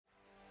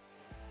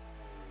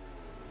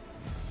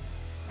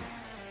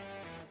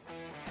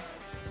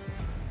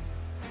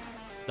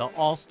The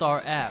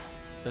All-Star app,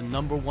 the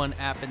 #1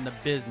 app in the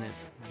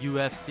business.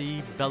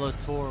 UFC,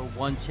 Bellator,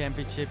 One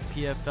Championship,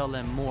 PFL,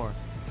 and more.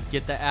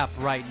 Get the app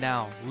right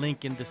now.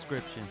 Link in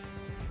description.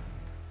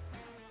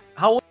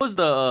 How was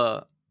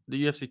the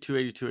UFC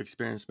 282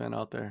 experience, man,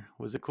 out there?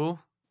 Was it cool?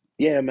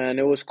 Yeah, man,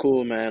 it was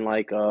cool, man.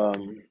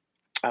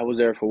 I was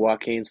there for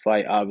Joaquin's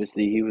fight.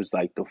 Obviously, he was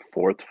like the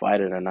fourth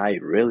fight of the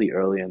night, really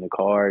early in the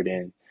card,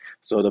 and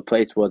so the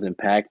place wasn't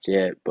packed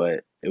yet,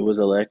 but it was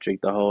electric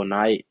the whole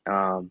night.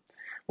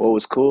 What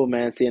was cool,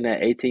 man, seeing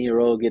that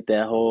 18-year-old get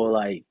that whole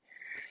like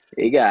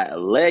it got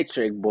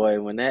electric,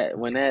 boy. When that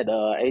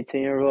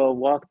 18-year-old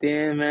walked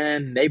in,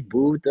 man, they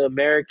booed the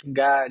American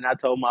guy, and I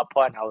told my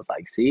partner, I was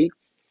like, see,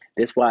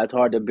 this why it's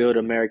hard to build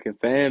American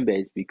fan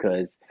base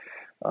because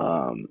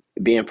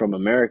being from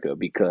America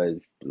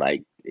because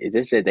like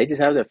it's just they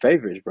just have their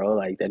favorites, bro.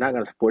 Like they're not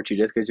gonna support you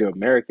just because you're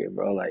American,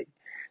 bro. Like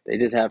they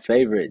just have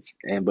favorites,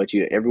 and but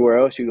you everywhere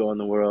else you go in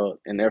the world,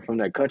 and they're from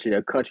their country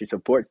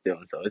supports them.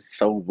 So it's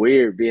so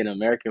weird being an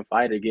American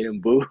fighter getting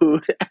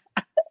booed.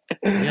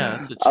 Yeah,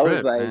 it's a I was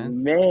trip, like,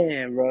 man.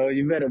 man, bro,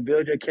 you better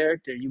build your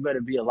character. You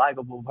better be a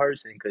likable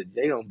person because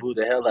they gonna boo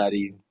the hell out of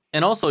you.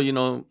 And also,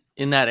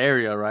 in that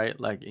area, right?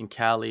 Like in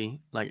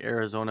Cali, like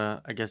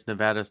Arizona, I guess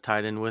Nevada's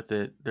tied in with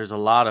it. There's a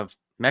lot of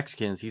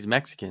Mexicans. He's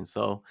Mexican,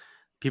 so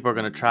people are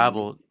going to Mhm.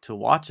 travel to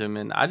watch him.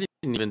 And I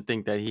didn't even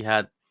think that he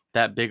had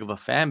that big of a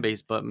fan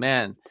base. But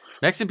man,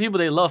 Mexican people,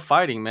 they love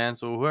fighting, man.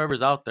 So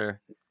whoever's out there,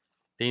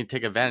 they need to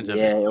take advantage of it.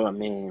 Yeah, I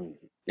mean,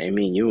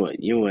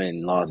 you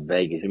in Las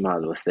Vegas, you might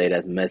as well say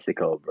that's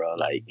Mexico, bro.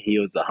 Like he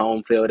was a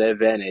home field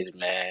advantage,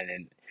 man,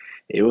 and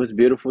it was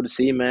beautiful to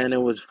see, man.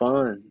 It was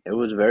fun. It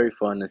was very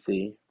fun to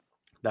see.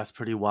 That's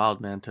pretty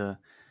wild, man, to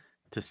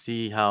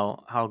see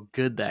how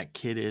good that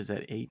kid is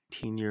at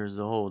 18 years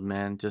old,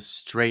 man. Just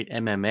straight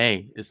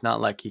MMA. It's not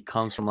like he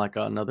comes from like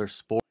another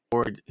sport.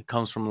 He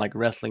comes from like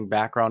wrestling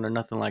background or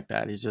nothing like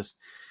that. He's just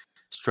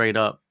straight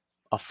up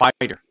a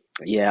fighter.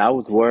 Yeah, I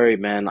was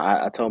worried, man.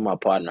 I told my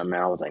partner,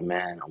 man, I was like,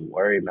 man, I'm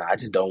worried, man. I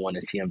just don't want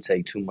to see him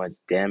take too much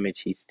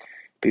damage.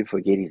 People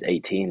forget he's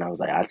 18.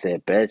 I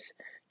said, best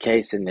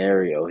case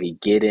scenario, he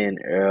get in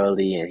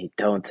early and he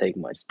don't take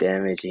much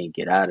damage and he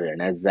get out of there.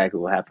 And that's exactly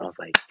what happened. I was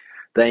like,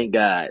 thank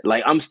God.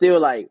 Like I'm still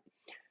like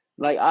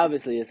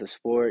obviously it's a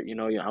sport,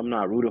 I'm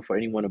not rooting for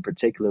anyone in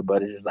particular,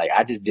 but it's just like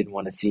I just didn't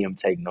want to see him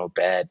take no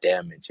bad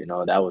damage.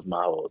 That was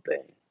my whole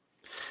thing.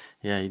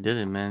 Yeah, he did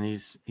it, man.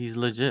 He's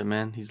legit,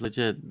 man. He's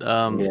legit.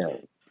 Yeah,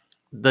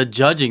 The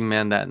judging,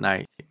 man, that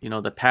night.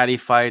 The Patty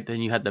fight.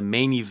 Then you had the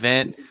main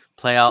event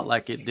play out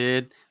like it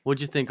did.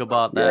 What'd you think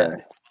about that?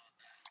 yeah.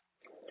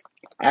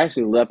 I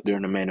actually left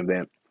during the main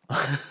event.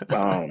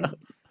 Um,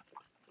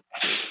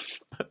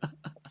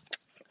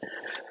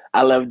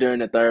 I left during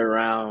the third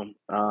round.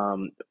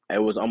 It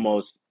was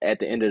almost at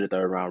the end of the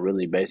third round,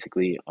 really,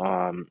 basically.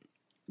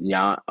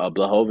 Yeah,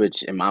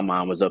 Blachowicz in my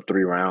mind was up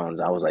 3 rounds.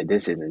 I was like,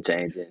 this isn't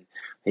changing.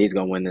 He's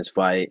gonna win this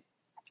fight.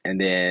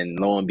 And then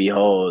lo and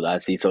behold, I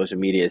see social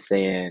media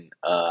saying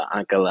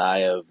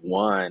Ankalaev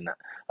won,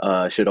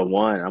 should have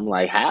won. I'm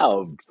like,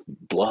 how?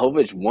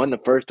 Blachowicz won the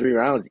first 3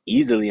 rounds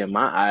easily in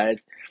my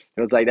eyes.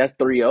 It was like that's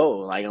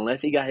 3-0. Like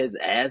unless he got his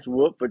ass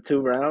whooped for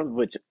 2 rounds,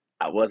 which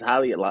was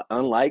highly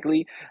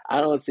unlikely,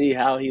 I don't see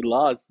how he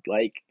lost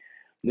like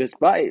this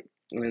fight.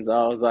 And so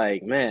I was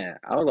like, man,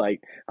 I'm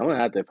gonna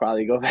have to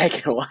probably go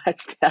back and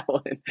watch that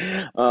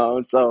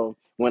one. So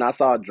when I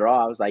saw a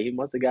draw, I was like, he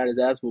must have got his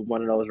ass whooped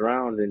one of those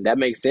rounds, and that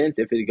makes sense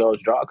if it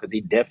goes draw because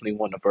he definitely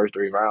won the first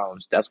 3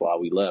 rounds. That's why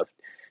we left.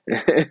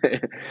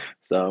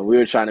 So we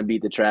were trying to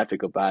beat the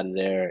traffic up out of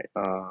there.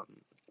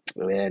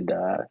 And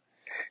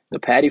the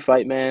Patty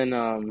fight,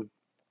 man.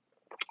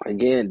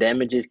 Again,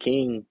 damage is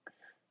king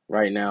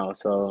right now.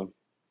 So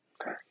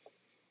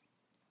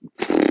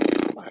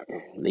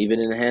leave it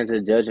in the hands of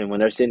the judge. And when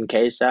they're sitting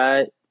cage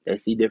side, they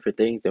see different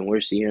things than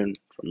we're seeing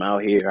from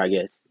out here, I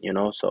guess.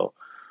 So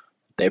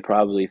they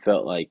probably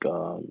felt like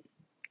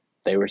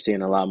they were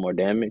seeing a lot more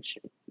damage.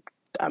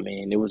 I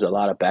mean, it was a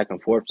lot of back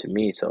and forth to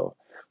me. So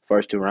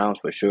first 2 rounds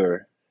for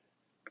sure.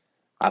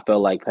 I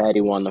felt like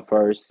Patty won the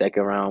first.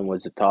 Second round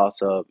was a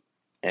toss up,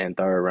 and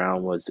third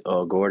round was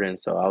Gordon.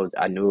 So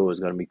I knew it was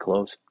gonna be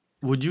close.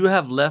 Would you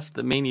have left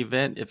the main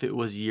event if it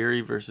was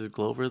Yuri versus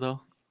Glover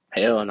though?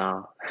 Hell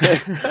no.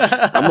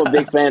 I'm a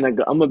big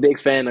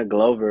fan of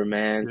Glover,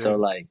 man. So Yeah.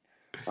 like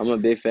I'm a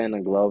big fan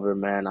of Glover,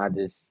 man.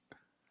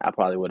 I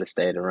probably would have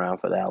stayed around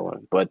for that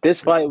one. But this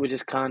fight was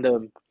just kind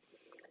of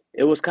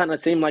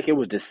seemed like it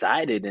was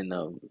decided in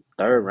the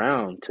third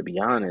round, to be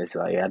honest.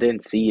 Like I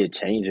didn't see it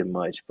changing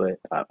much, but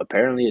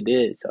apparently it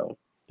did. So,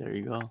 There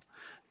you go.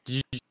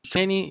 Did you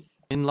train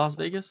in Las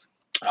Vegas?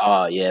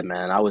 oh yeah,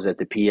 man, I was at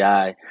the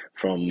PI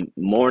from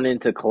morning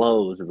to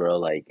close, bro.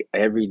 Like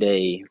every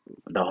day,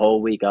 the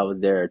whole week I was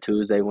there.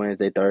 Tuesday,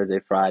 Wednesday, Thursday,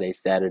 Friday,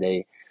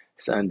 Saturday,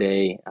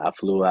 Sunday. I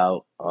flew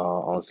out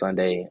on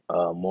Sunday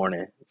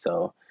morning,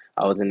 so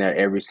I was in there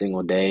every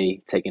single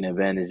day, taking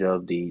advantage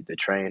of the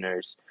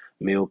trainers,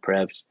 meal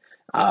preps.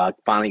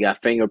 Finally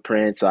got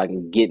fingerprints so I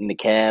can get in the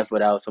calf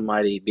without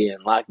somebody being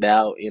locked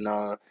out.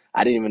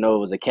 I didn't even know it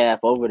was a calf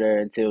over there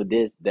until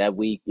that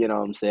week. You know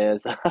what I'm saying?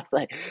 So I was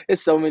like,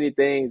 it's so many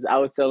things. I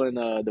was telling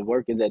the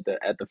workers at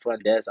the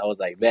front desk, I was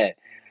like, man,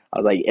 I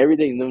was like,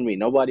 everything's new to me.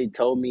 Nobody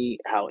told me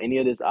how any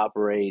of this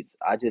operates.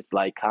 I just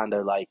like kind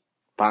of like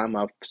find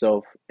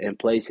myself in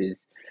places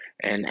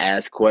and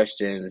ask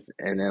questions,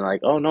 and then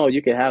like, oh no,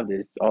 you can have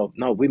this. Oh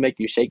no, we make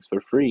you shakes for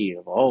free.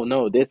 Oh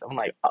no, this. I'm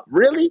like,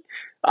 really?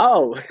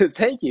 Oh,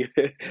 thank you.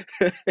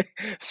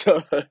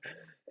 So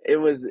it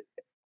was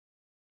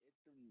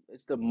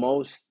it's the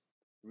most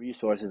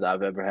resources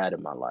I've ever had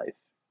in my life,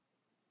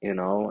 and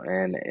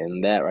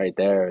that right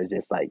there is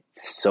just like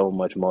so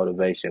much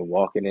motivation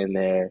walking in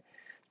there,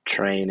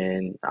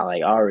 training.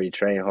 I already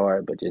train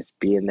hard, but just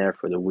being there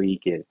for the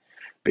week and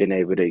being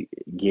able to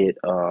get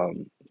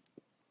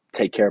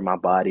take care of my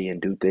body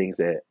and do things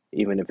that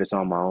even if it's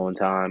on my own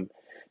time,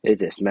 it's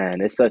just, man,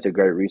 it's such a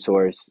great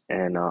resource,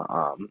 and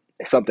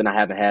it's something I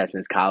haven't had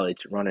since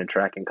college, running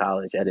track in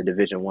college at a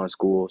Division I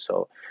school.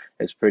 So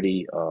it's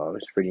pretty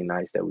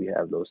nice that we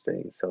have those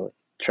things. So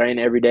train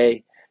every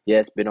day.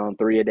 Yes, been on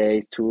 3 a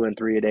days, 2 and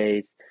 3 a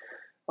days.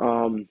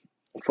 Um,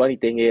 Funny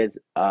thing is,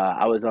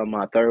 I was on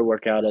my third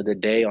workout of the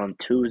day on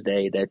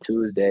Tuesday,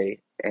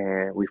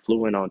 and we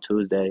flew in on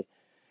Tuesday,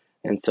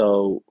 and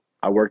so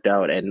I worked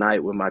out at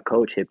night with my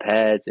coach, hit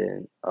pads,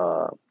 and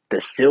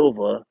De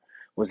Silva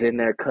was in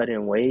there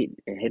cutting weight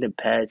and hitting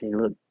pads, and he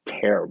looked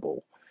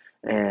terrible.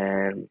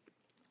 And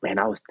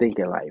I was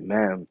thinking like,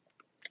 man,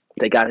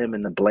 they got him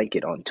in the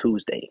blanket on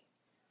Tuesday,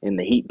 in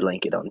the heat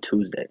blanket on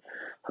Tuesday.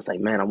 I was like,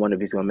 man, I wonder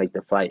if he's gonna make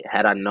the fight.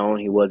 Had I known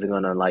he wasn't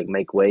gonna like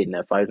make weight and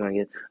that fight was gonna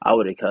get, I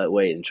would have cut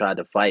weight and tried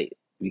to fight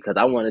because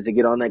I wanted to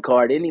get on that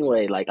card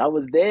anyway. Like I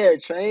was there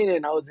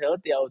training, I was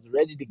healthy, I was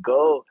ready to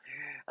go.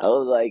 I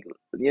was like,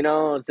 you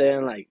know what I'm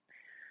saying? Like,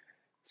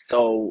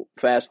 so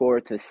fast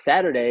forward to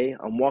Saturday,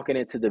 I'm walking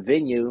into the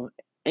venue,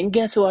 and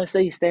guess who I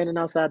see standing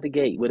outside the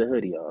gate with a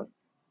hoodie on?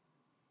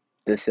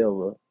 De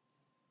Silva.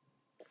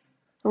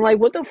 I'm like,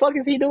 what the fuck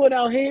is he doing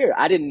out here?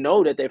 I didn't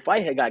know that their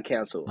fight had got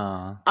canceled.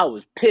 Uh, I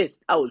was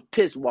pissed. I was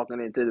pissed walking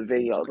into the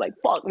venue. I was like,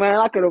 fuck, man,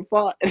 I could have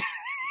fought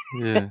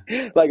yeah.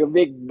 like a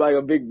big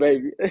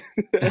baby.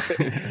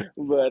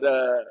 But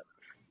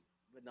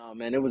no,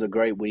 man, it was a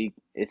great week.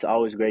 It's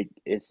always great.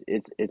 It's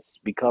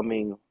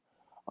becoming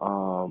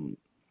um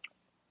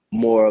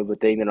more of a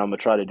thing that I'm gonna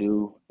try to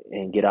do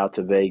and get out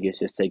to Vegas,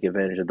 just take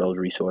advantage of those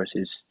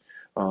resources.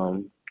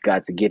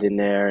 Got to get in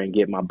there and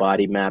get my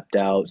body mapped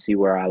out, see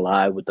where I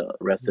lie with the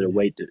rest of the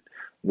Yeah.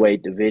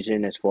 weight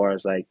division as far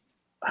as like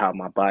how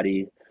my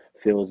body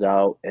fills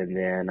out, and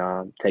then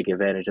take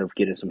advantage of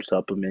getting some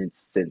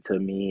supplements sent to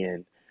me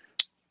and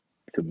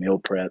some meal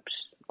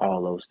preps,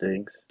 all those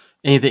things.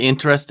 Anything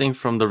interesting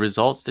from the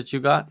results that you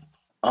got?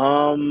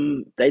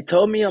 They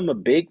told me I'm a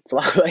big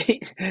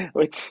flyweight,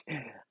 which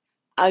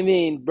I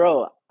mean,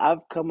 bro,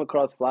 I've come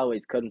across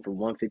flyweights cutting from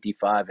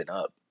 155 and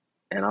up,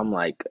 and I'm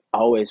like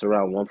always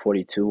around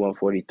 142,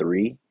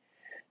 143.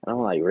 And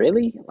I'm like,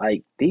 really?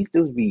 Like these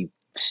dudes be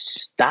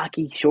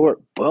stocky, short,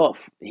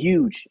 buff,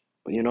 huge,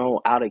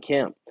 out of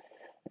camp.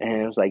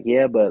 And it was like,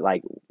 yeah, but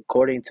like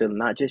according to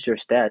not just your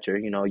stature,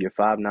 you're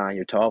 5'9",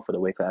 you're tall for the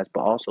weight class,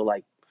 but also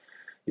like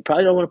you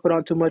probably don't want to put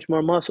on too much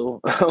more muscle.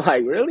 I'm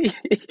like, really?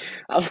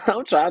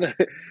 I'm trying to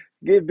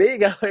get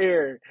big out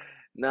here.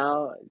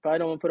 No, you probably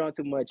don't want to put on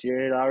too much.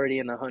 You're already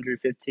in the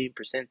 115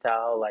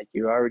 percentile. Like,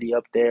 you're already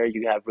up there.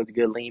 You have really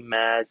good lean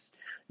mass.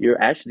 You're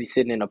actually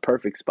sitting in a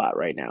perfect spot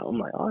right now. I'm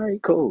like, all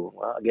right, cool.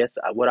 Well, I guess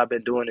what I've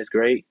been doing is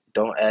great.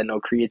 Don't add no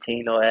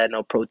creatine, don't add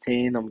no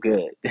protein. I'm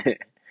good.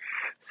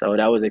 So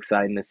that was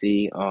exciting to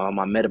see.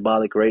 My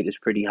metabolic rate is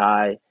pretty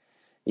high.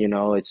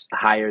 It's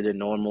higher than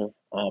normal,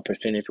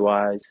 percentage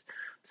wise.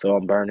 So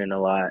I'm burning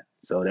a lot.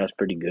 So that's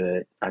pretty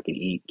good. I can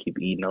keep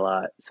eating a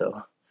lot.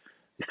 So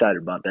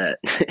excited about that.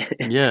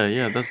 Yeah,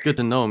 yeah, that's good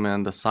to know,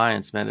 man. The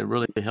science, man, it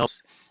really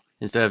helps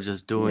instead of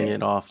just doing Yeah.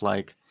 it off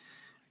like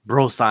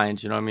bro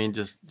science, you know what I mean?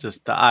 Just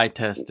the eye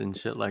test and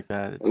shit like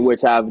that. It's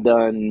Which I've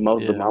done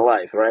most of my yeah,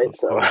 life, right? of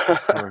So, course,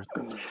 of course.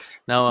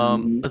 Now,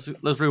 mhm.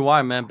 let's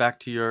rewind, man, back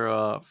to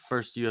your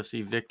first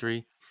UFC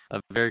victory, a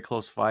very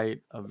close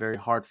fight, a very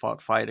hard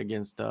fought fight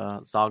against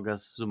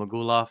Zalgas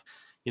Zumagulov.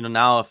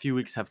 Now a few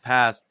weeks have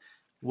passed.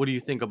 What do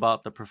you think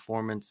about the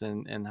performance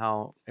and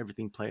how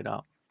everything played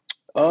out?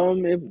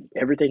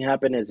 Everything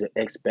happened as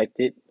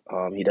expected.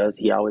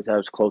 He always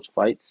has close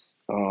fights,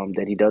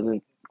 that he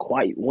doesn't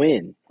quite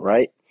win,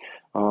 right?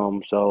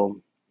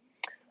 So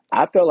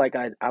I felt like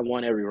I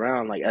won every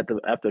round. Like after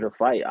the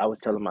fight, I was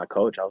telling my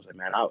coach, I was like,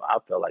 man, I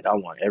felt like I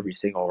won every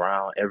single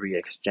round, every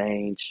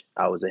exchange.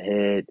 I was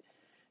ahead.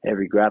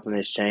 Every grappling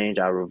exchange,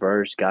 I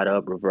reversed, got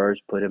up,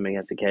 reversed, put him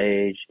against the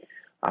cage.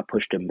 I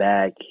pushed him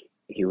back.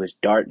 He was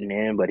darting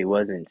in, but he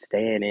wasn't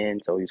staying in,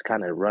 so he was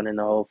kind of running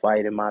the whole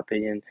fight, in my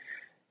opinion.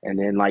 And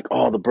then, like,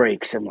 all the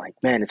breaks, I'm like,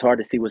 man, it's hard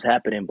to see what's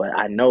happening, but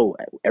I know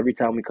every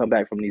time we come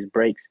back from these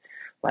breaks,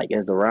 like,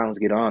 as the rounds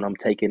get on, I'm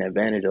taking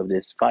advantage of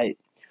this fight.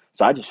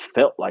 So I just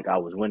felt like I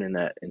was winning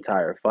that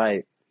entire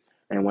fight.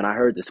 And when I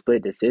heard the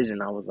split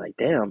decision, I was like,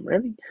 damn,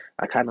 really?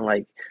 I kind of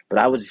like, but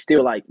I was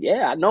still like,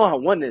 yeah, I know I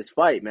won this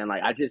fight, man.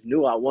 Like, I just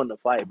knew I won the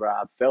fight, bro.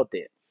 I felt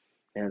it.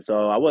 And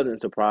so I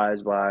wasn't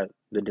surprised by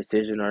the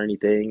decision or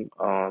anything.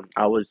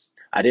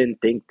 I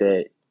didn't think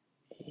that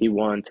he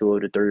won two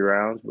of the three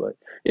rounds, but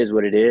it is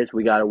what it is.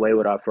 We got away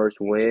with our first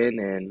win,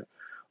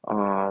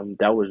 and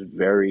that was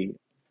very.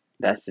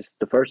 That's just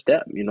the first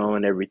step,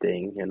 and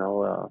everything.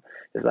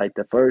 It's like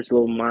the first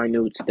little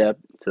minute step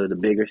to the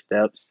bigger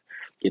steps.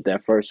 Get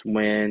that first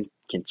win,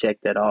 can check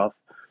that off,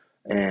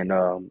 and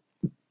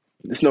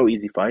it's no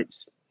easy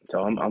fights. So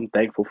I'm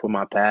thankful for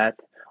my path,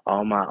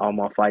 all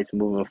my fights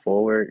moving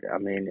forward. I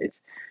mean, it's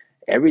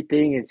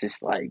everything is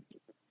just like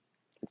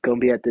it's gonna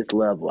be at this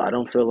level. I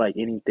don't feel like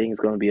anything's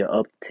gonna be an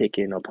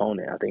upticking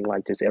opponent. I think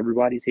like just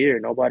everybody's here.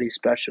 Nobody's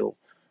special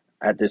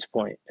at this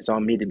point. It's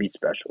on me to be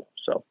special.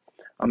 So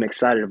I'm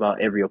excited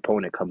about every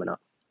opponent coming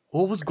up.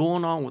 What was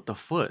going on with the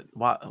foot?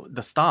 Why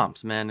the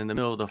stomps, man, in the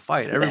middle of the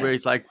fight?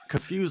 Everybody's like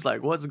confused,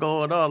 like what's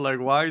going on? Like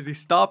why is he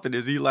stopping?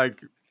 Is he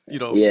like,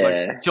 like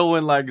Yeah.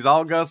 showing like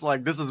Zalgas,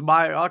 like this is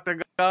my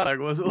octagon? Like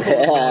what's going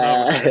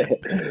on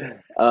with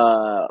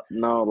that?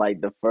 No,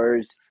 like the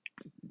first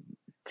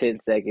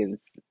 10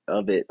 seconds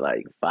of it,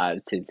 like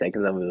 5, 10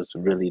 seconds of it was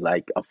really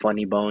like a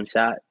funny bone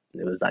shot.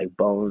 It was like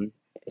bone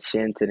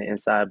shin to the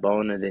inside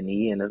bone of the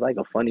knee, and it's like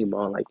a funny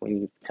bone, like when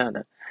you trying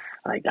to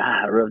like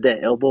rub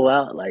that elbow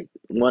out, like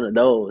one of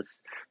those.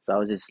 So I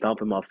was just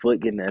stomping my foot,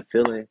 getting that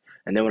feeling,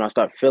 and then when I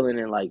start feeling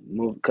it, like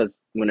move, because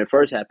when it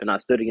first happened, I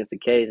stood against the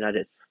cage and I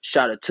just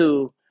shot a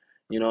two,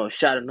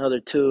 shot another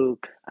two.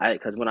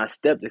 Because when I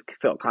stepped, it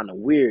felt kind of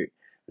weird.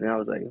 And I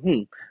was like,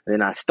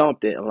 then I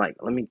stomped it. I'm like,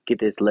 let me get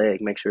this leg,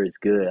 make sure it's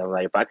good. I'm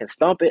like, if I can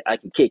stomp it, I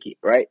can kick it,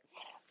 right?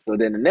 So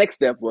then the next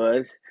step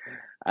was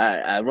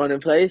I run in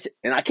place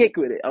and I kick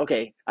with it.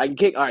 Okay, I can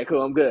kick. All right,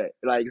 cool, I'm good.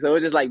 Like, so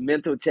it's just like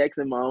mental checks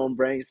in my own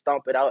brain,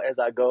 stomp it out as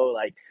I go.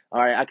 Like,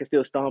 all right, I can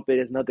still stomp it.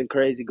 There's nothing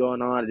crazy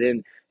going on. And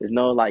then there's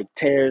no like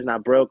tears,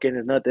 not broken.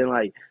 There's nothing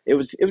like it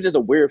was just a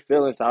weird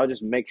feeling. So I'll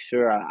just make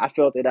sure I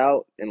felt it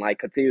out and like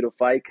continue to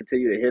fight,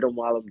 continue to hit them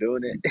while I'm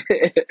doing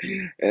it.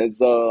 And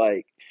so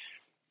like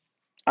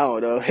I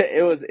don't know.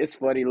 It's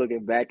funny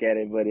looking back at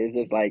it, but it's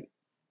just like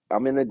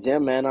I'm in the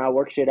gym, man. I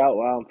work shit out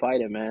while I'm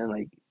fighting, man.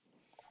 Like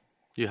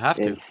You have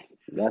to. it's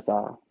that's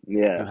all.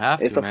 You Yeah,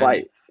 have it's to, a man.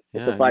 fight.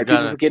 It's a Yeah, you fight. People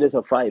gotta. forget it's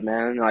a fight,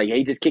 man. Like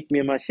he just kicked me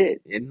in my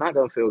shit. It's not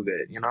gonna feel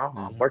good. Yeah.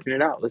 I'm working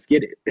it out. Let's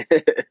get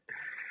it.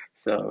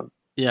 So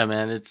Yeah,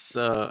 man. It's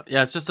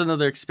just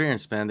another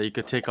experience, man, that you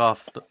could take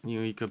off.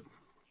 You could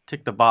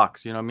tick the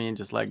box. You know what I mean?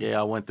 Just like, yeah,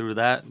 I went through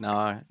that.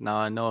 Now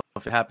I know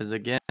if it happens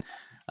again,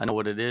 I know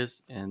what it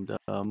is, and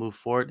move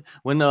forward.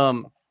 When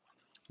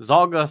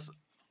Zalgas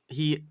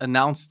he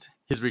announced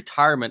his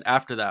retirement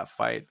after that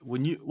fight,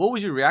 what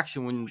was your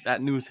reaction when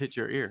that news hit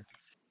your ear?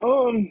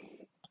 um,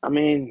 I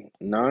mean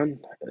none.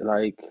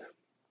 Like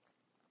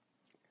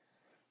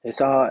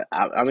it's all.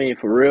 I mean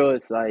for real,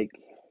 it's like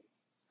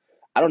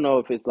I don't know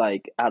if it's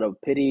like out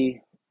of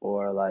pity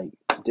or like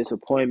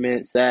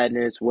disappointment,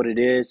 sadness, what it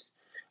is.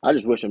 I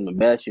just wish him the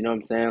best, you know what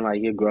I'm saying?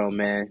 Like he a grown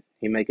man.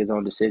 He make his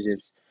own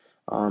decisions.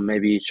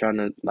 Maybe he's trying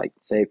to like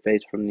save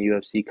face from the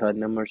UFC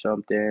cutting him or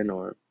something,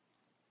 or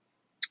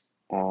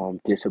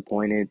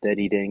disappointed that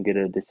he didn't get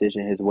a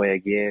decision his way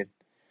again.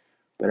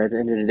 But at the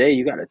end of the day,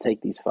 you got to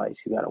take these fights.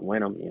 You got to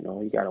win them.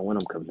 You got to win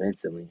them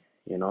convincingly.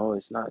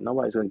 It's not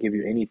nobody's gonna give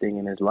you anything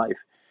in his life.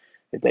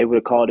 If they would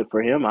have called it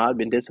for him, I'd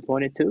been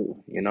disappointed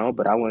too.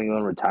 But I wasn't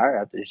gonna retire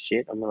after this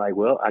shit. I'm like,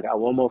 well, I got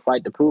one more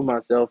fight to prove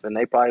myself, and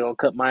they probably gonna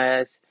cut my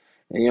ass.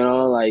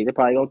 And like they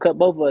probably gonna cut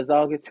both of us,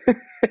 August.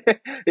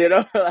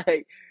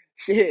 Like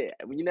shit.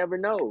 You never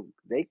know.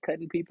 They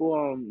cutting people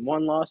on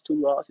one loss,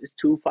 two loss. It's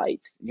two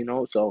fights.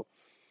 So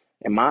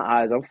in my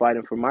eyes, I'm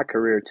fighting for my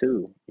career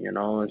too.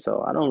 And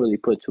so I don't really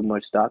put too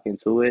much stock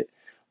into it.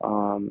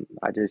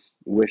 I just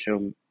wish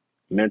him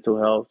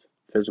mental health,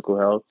 physical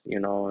health,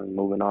 and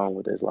moving on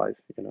with his life.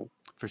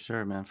 For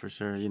sure, man, for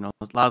sure. A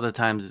lot of the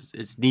times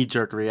it's knee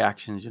jerk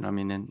reactions. You know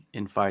what I mean,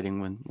 in fighting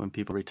when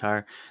people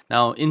retire.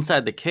 Now,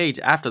 inside the cage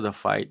after the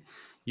fight,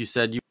 you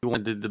said you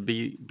wanted to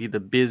be the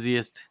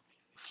busiest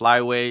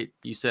flyweight.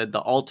 You said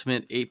the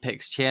ultimate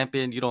apex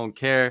champion. You don't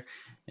care.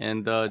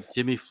 And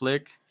Jimmy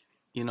Flick,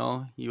 he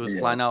was Yeah.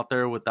 flying out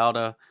there without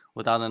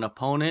an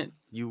opponent.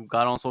 You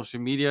got on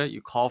social media.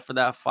 You called for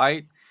that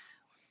fight.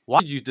 Why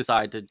did you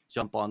decide to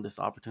jump on this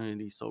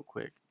opportunity so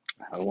quick?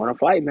 I want to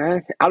fight,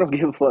 man. I don't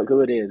give a fuck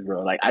who it is,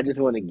 bro. Like, I just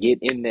want to get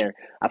in there.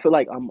 I feel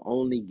like I'm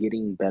only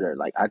getting better.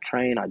 Like, I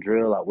train, I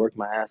drill, I work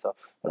my ass off,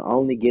 but I'm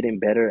only getting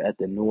better at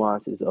the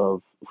nuances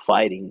of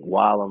fighting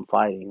while I'm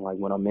fighting. Like,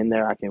 when I'm in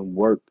there, I can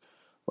work.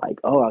 Like,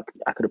 oh,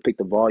 I could have picked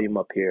the volume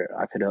up here.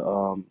 I could have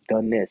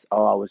done this.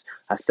 Oh,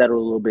 I settled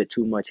a little bit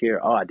too much here.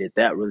 Oh, I did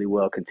that really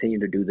well. Continue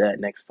to do that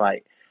next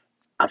fight.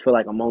 I feel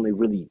like I'm only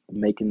really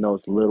making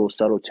those little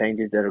subtle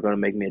changes that are going to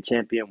make me a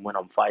champion when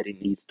I'm fighting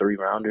these three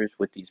rounders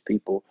with these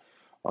people,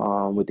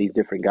 with these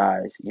different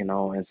guys.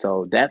 And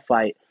so that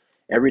fight,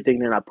 everything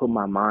that I put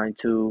my mind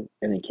to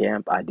in the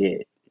camp, I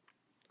did.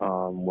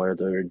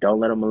 Whether don't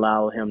let him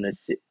allow him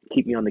to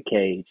keep me on the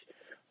cage.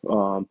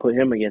 put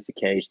him against the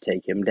cage,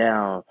 take him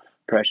down,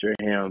 pressure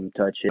him,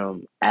 touch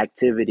him,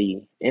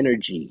 activity,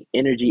 energy.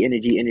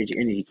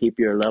 Keep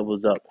your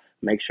levels up.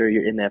 Make sure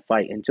you're in that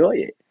fight. Enjoy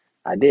it.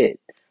 I did.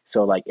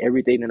 So like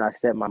everything that I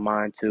set my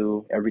mind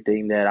to,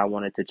 everything that I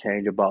wanted to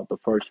change about the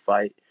first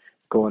fight,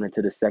 going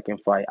into the second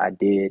fight, I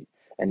did.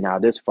 And now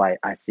this fight,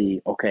 I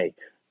see, okay,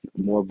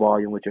 more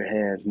volume with your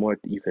hands, more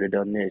you could have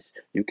done this.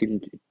 You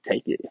can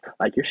take it.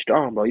 Like you're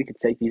strong, bro. You can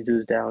take these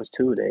dudes down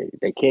too.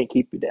 They can't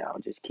keep you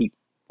down. Just keep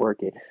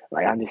working.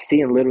 Like I'm just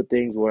seeing little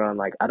things where I'm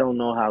like, I don't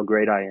know how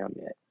great I am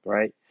yet,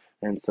 right?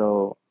 And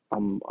so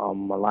I'm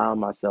allowing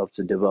myself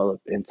to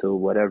develop into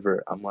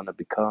whatever I'm gonna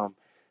become.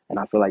 And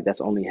I feel like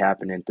that's only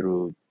happening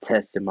through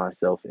testing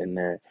myself in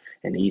there.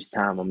 And each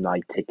time I'm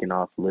like taking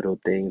off little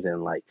things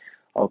and like,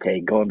 okay,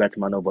 going back to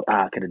my notebook,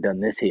 I could have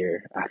done this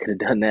here. I could have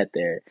done that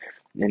there.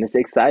 And it's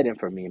exciting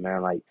for me,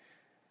 man. Like,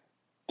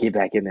 get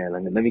back in there.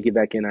 Let me get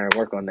back in there and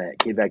work on that.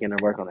 Get back in there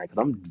and work on that. Because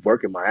I'm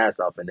working my ass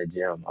off in the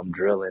gym. I'm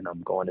drilling.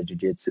 I'm going to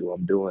jujitsu.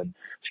 I'm doing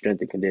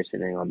strength and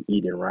conditioning. I'm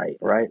eating right,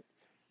 right?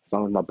 As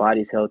long as my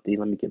body's healthy,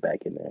 let me get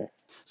back in there.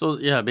 So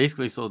yeah,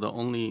 basically, so the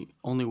only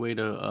way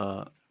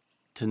to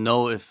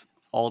know if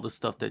all the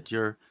stuff that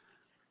you're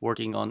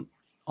working on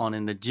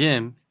in the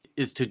gym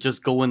is to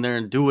just go in there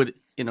and do it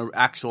in an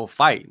actual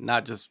fight,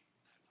 not just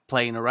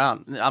playing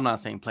around. I'm not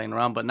saying playing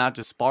around, but not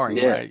just sparring,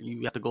 Yeah, right?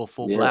 You have to go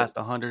full yeah. blast,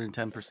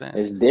 110%.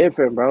 It's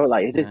different, bro.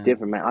 Like it's just Yeah.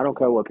 different, man. I don't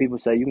care what people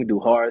say. You can do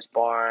hard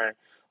sparring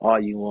all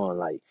you want.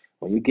 Like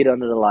when you get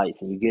under the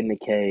lights and you get in the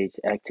cage,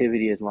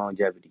 activity is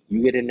longevity.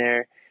 You get in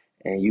there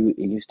and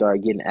you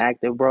start getting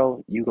active,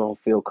 bro. You gonna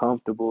feel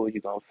comfortable. You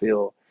gonna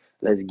feel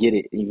let's get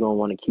it. You gonna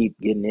want to keep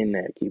getting in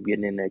there, keep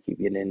getting in there, keep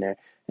getting in there.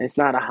 And it's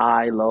not a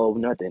high, low,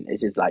 nothing.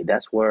 It's just like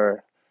that's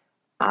where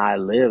I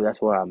live.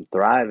 That's where I'm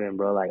thriving,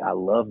 bro. Like I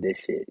love this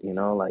shit, you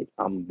know? Like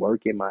I'm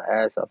working my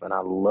ass off and I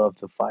love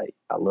to fight.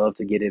 I love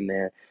to get in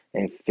there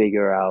and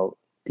figure out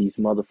these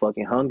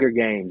motherfucking Hunger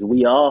Games.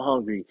 We all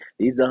hungry.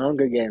 These are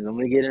Hunger Games. I'm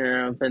gonna get in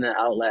there and I'm finna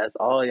outlast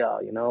all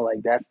y'all, you know?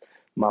 Like that's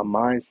my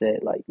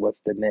mindset. Like what's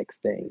the next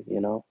thing,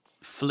 you know?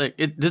 Flick.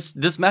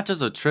 This match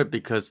is a trip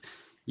because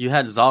you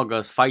had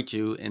Zalgas fight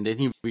you, and then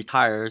he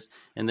retires,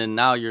 and then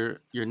now your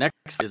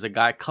next fight is a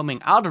guy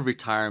coming out of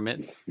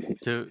retirement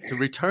to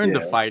return to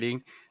Yeah.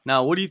 fighting.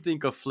 Now, what do you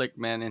think of Flick,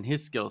 man, and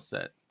his skill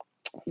set?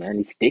 Man,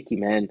 he's sticky,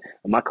 man.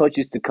 My coach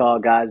used to call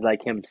guys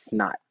like him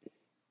snot.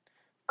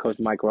 Coach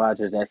Mike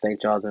Rogers at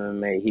St. Charles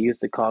MMA, he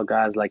used to call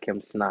guys like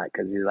him snot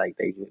because he's like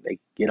they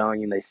get on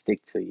you and they stick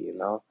to you, you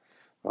know.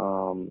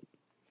 Um,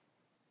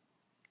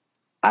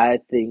 I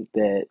think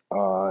that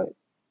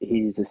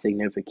he's a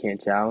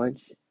significant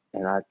challenge,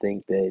 and I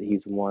think that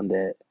he's one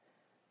that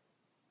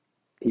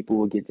people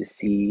will get to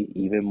see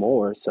even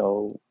more.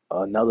 So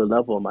another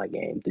level of my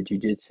game, the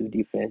jiu-jitsu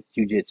defense,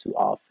 jiu-jitsu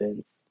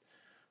offense,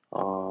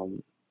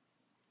 um,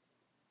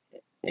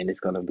 and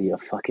it's gonna be a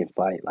fucking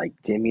fight. Like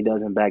Jimmy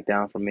doesn't back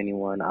down from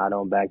anyone. I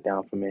don't back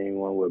down from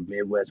anyone. We're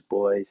Midwest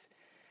boys,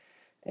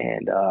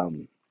 and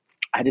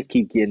I just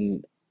keep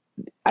getting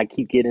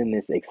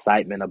this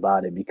excitement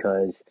about it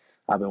because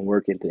I've been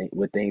working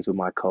with things with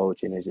my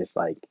coach, and it's just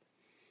like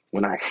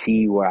when I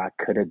see where I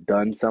could have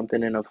done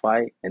something in a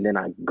fight, and then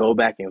I go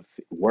back and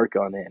work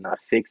on it and I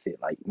fix it,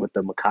 like with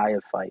the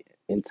Micaiah fight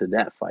into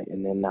that fight,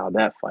 and then now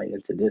that fight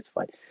into this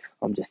fight.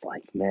 I'm just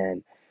like,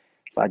 man,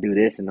 if I do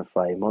this in the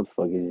fight,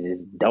 motherfuckers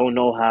just don't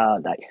know how.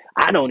 Like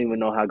I don't even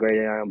know how great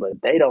I am,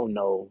 but they don't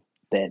know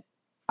that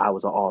I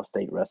was an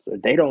all-state wrestler.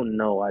 They don't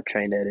know I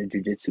trained at a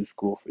jiu-jitsu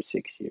school for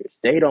 6 years.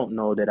 They don't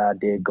know that I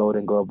did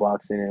Golden Glove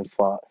boxing and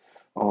fought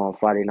on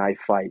Friday night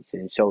fights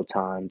and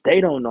Showtime.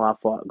 They don't know I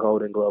fought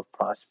Golden Glove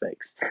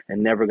prospects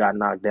and never got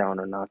knocked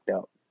down or knocked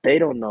out. They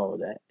don't know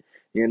that.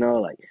 You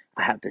know, like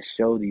I have to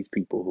show these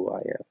people who I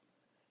am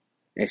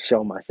and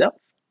show myself.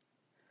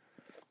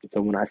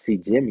 So when I see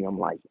Jimmy, I'm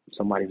like,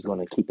 somebody's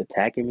gonna keep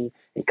attacking me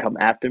and come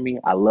after me.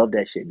 I love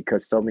that shit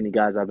because so many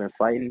guys I've been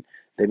fighting,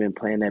 they've been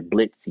playing that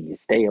blitzy,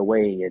 stay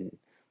away and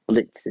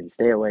blitz and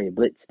stay away,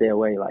 blitz, stay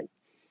away. Like,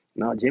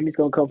 no, Jimmy's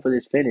gonna come for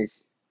this finish.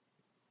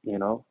 You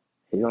know,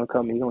 he's gonna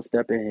come. He's gonna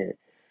step in here,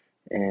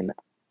 and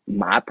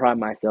I pride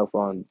myself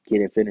on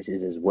getting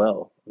finishes as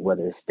well,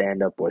 whether it's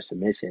stand up or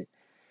submission.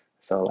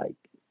 So like,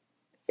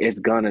 it's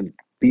gonna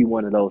be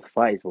one of those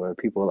fights where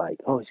people are like,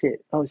 oh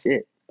shit, oh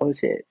shit, oh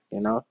shit,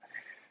 you know.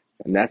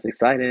 And that's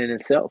exciting in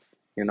itself.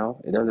 You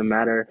know, it doesn't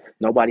matter.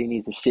 Nobody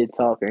needs to shit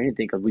talk or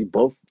anything because we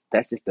both.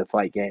 That's just the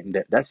fight game.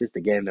 That's just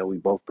the game that we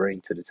both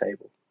bring to the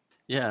table.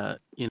 Yeah,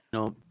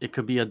 it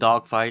could be a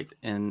dogfight,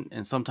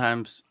 and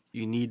sometimes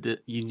you need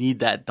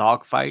that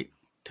dogfight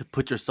to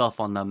put yourself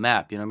on the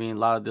map. You know what I mean? A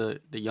lot of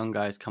the young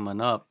guys coming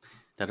up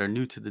that are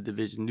new to the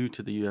division, new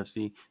to the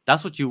UFC,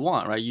 that's what you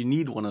want, right? You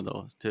need one of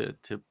those to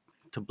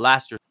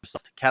blast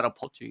yourself, to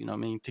catapult you. You know what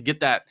I mean? To get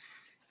that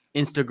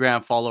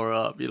Instagram follower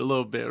up a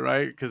little bit,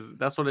 right? Because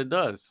that's what it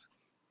does.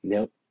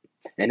 Yep.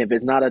 And if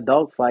it's not a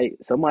dog fight,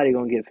 somebody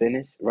gonna get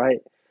finished, right?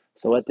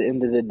 So at the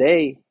end of the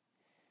day,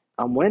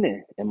 I'm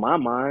winning in my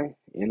mind.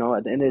 You know,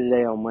 at the end of the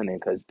day, I'm winning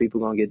because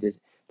people gonna get this.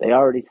 They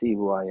already see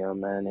who I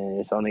am, man, and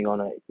it's only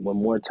gonna with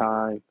more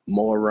time,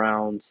 more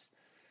rounds.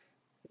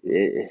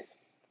 It,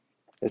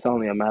 it's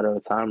only a matter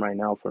of time right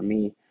now for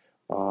me,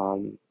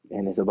 and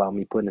it's about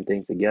me putting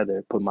things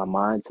together, put my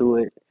mind to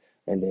it,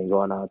 and then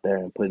going out there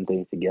and putting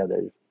things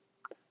together.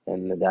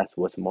 And that's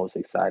what's most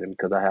exciting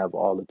because I have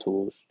all the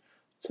tools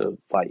to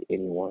fight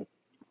anyone.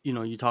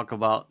 You talk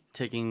about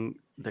taking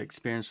the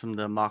experience from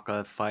the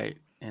Maka fight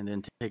and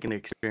then taking the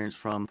experience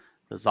from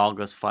the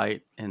Zalgas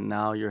fight, and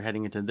now you're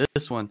heading into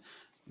this one.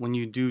 When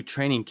you do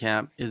training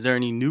camp, is there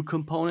any new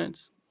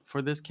components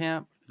for this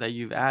camp that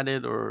you've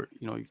added or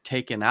you've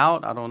taken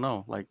out? I don't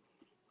know. Like,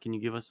 can you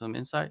give us some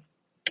insight?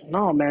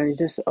 No, man, it's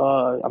just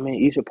I mean,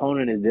 each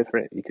opponent is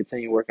different. You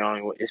continue working on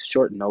it. It's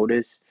short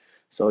notice,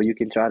 so you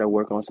can try to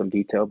work on some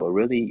detail, but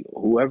really,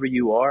 whoever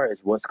you are is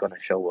what's gonna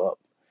show up.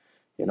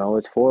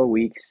 It's 4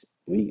 weeks.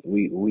 We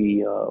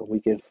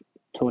can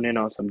tune in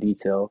on some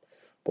detail,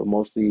 but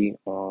mostly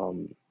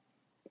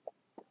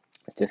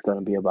it's just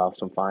gonna be about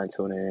some fine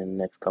tuning in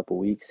the next couple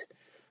weeks.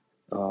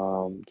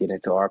 Get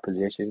into our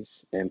positions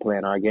and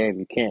playing our game.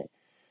 You can't.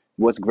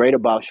 What's great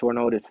about short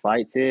notice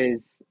fights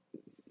is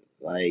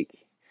like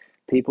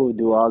people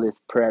do all this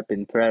prep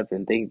and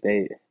think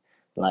they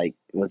like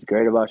what's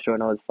great about short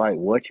notice fight,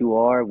 what you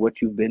are,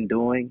 what you've been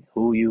doing,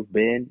 who you've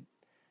been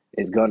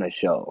is gonna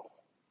show,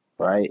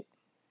 right?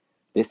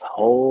 This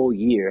whole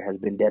year has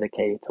been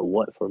dedicated to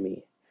what for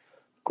me?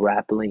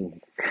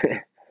 Grappling.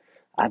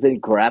 I've been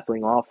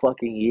grappling all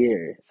fucking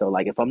year. So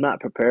like if I'm not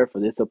prepared for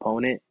this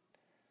opponent,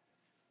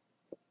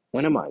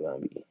 when am I gonna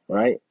be,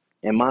 right?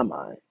 In my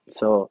mind.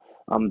 So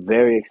I'm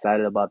very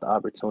excited about the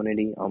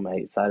opportunity. I'm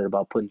excited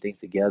about putting things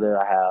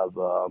together. I have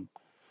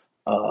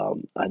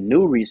a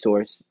new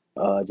resource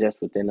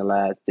just within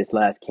this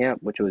last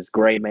camp, which was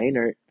Gray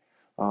Maynard.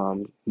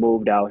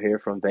 Moved out here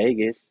from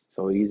Vegas,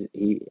 so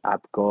I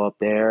go up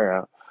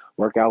there,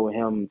 work out with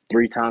him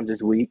 3 times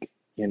this week.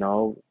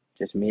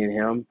 Just me and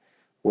him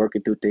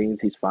working through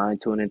things. He's fine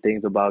tuning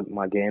things about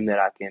my game that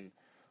I can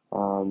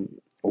um,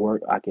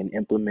 I can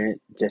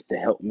implement just to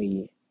help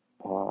me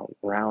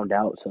round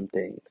out some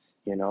things.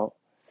 You know,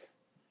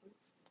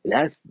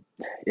 that's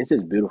it's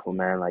just beautiful,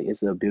 man. Like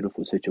it's a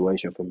beautiful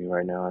situation for me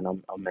right now, and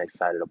I'm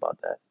excited about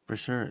that. For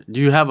sure. Do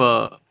you have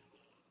a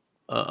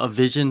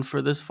vision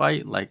for this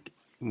fight? Like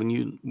when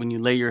you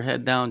lay your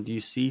head down, do you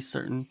see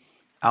certain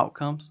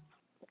outcomes?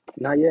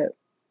 Not yet,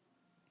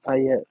 not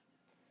yet,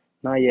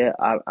 not yet.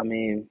 I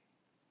mean,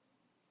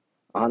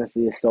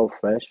 honestly, it's so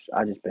fresh.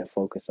 I just been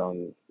focused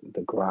on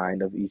the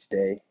grind of each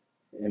day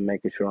and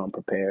making sure I'm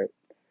prepared.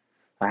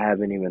 I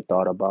haven't even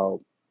thought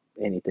about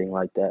anything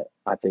like that.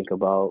 I think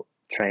about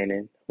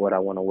training, what I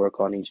want to work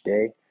on each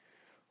day.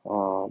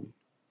 Um,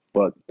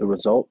 but the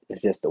result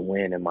is just a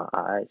win in my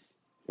eyes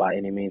by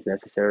any means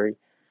necessary.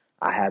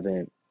 I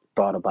haven't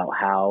thought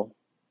about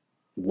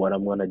what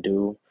I'm going to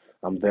do.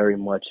 I'm very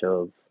much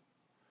of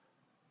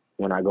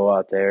when I go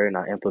out there and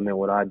I implement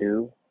what I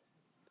do,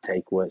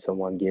 take what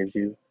someone gives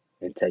you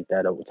and take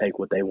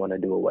what they want to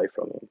do away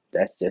from them.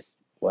 That's just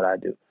what I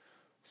do.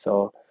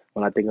 So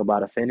when I think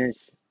about a finish,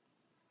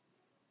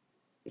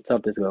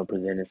 something's going to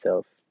present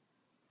itself,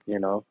 you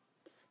know,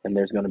 and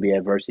there's going to be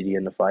adversity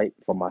in the fight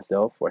for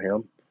myself, for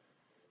him,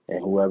 and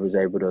whoever's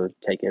able to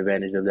take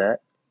advantage of that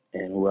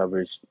and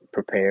whoever's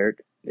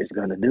prepared is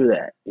going to do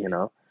that.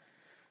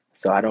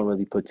 So I don't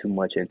really put too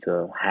much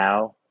into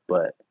how,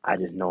 but I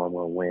just know I'm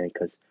going to win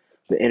because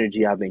the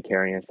energy I've been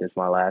carrying since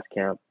my last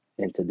camp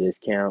into this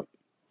camp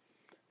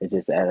is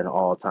just at an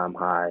all-time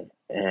high.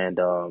 And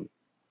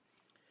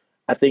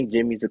I think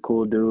Jimmy's a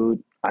cool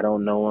dude. I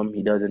don't know him.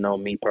 He doesn't know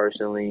me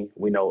personally.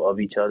 We know of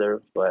each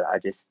other, but I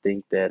just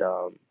think that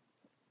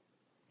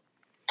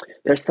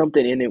there's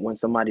something in it when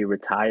somebody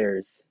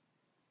retires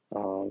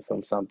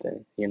from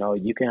something.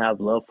 You can have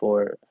love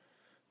for it,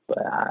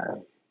 but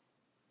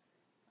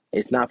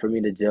it's not for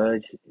me to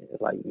judge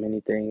like many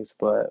things.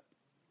 But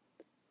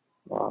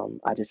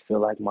I just feel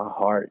like my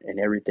heart and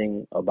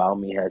everything about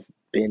me has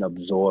been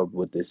absorbed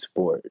with this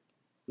sport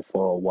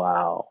for a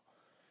while,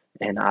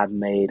 and I've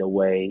made a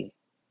way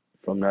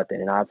from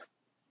nothing, and I've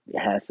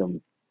had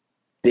some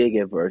big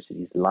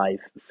adversities,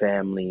 life,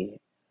 family,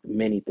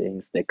 many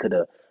things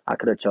that I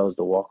could have chose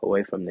to walk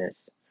away from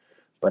this,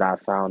 but I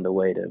found a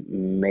way to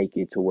make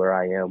it to where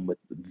I am with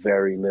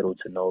very little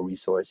to no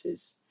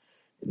resources,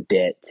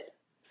 debt,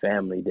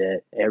 family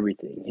debt,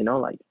 everything,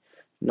 like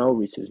no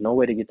resources, no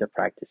way to get to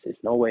practices,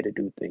 no way to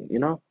do things.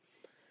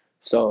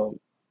 So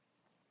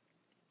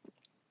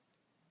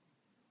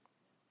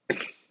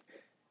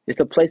it's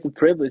a place of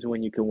privilege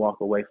when you can walk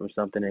away from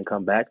something and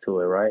come back to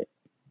it, right?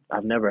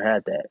 I've never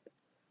had that.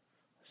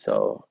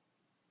 So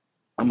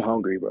I'm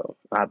hungry, bro.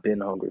 I've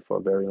been hungry for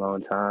a very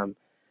long time.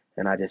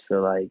 And I just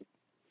feel like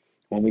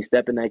when we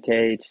step in that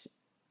cage,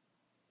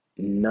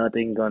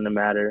 nothing gonna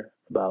matter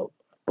about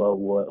but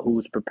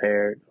who's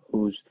prepared,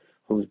 who's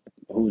who's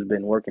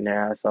been working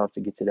their ass off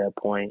to get to that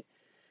point.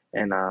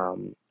 And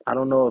I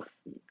don't know if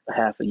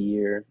half a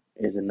year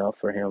is enough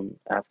for him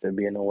after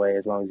being away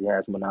as long as he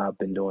has when I've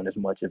been doing as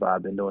much as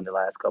I've been doing the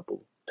last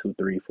couple 2,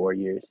 3, 4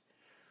 years.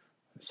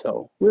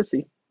 So we'll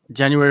see.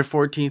 January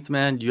 14th,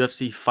 man,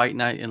 UFC Fight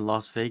Night in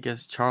Las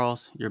Vegas.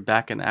 Charles, you're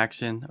back in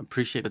action.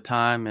 Appreciate the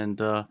time. And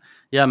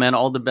yeah, man,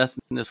 all the best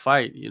in this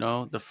fight. You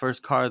know, the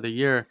first card of the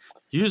year.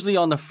 Usually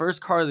on the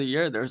first card of the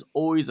year, there's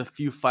always a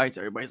few fights.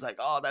 Everybody's like,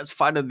 oh, that's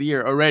fight of the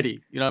year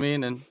already. You know what I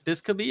mean? And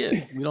this could be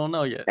it. We don't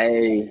know yet.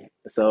 Hey,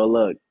 so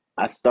look,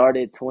 I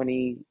started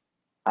 20.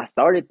 I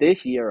started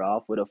this year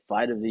off with a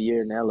fight of the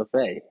year in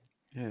LFA.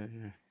 Yeah,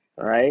 yeah.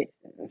 All right.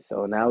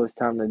 So now it's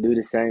time to do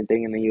the same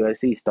thing in the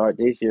UFC. Start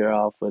this year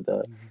off with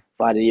a Mhm.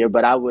 fight of the year.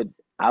 But I would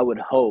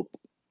hope,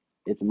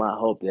 it's my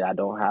hope that I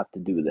don't have to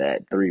do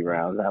that 3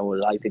 rounds. I would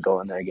like to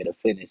go in there and get a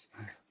finish.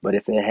 But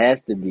if it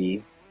has to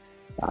be,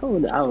 I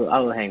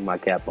would hang my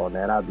cap on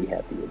that. I'll be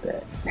happy with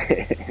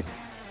that.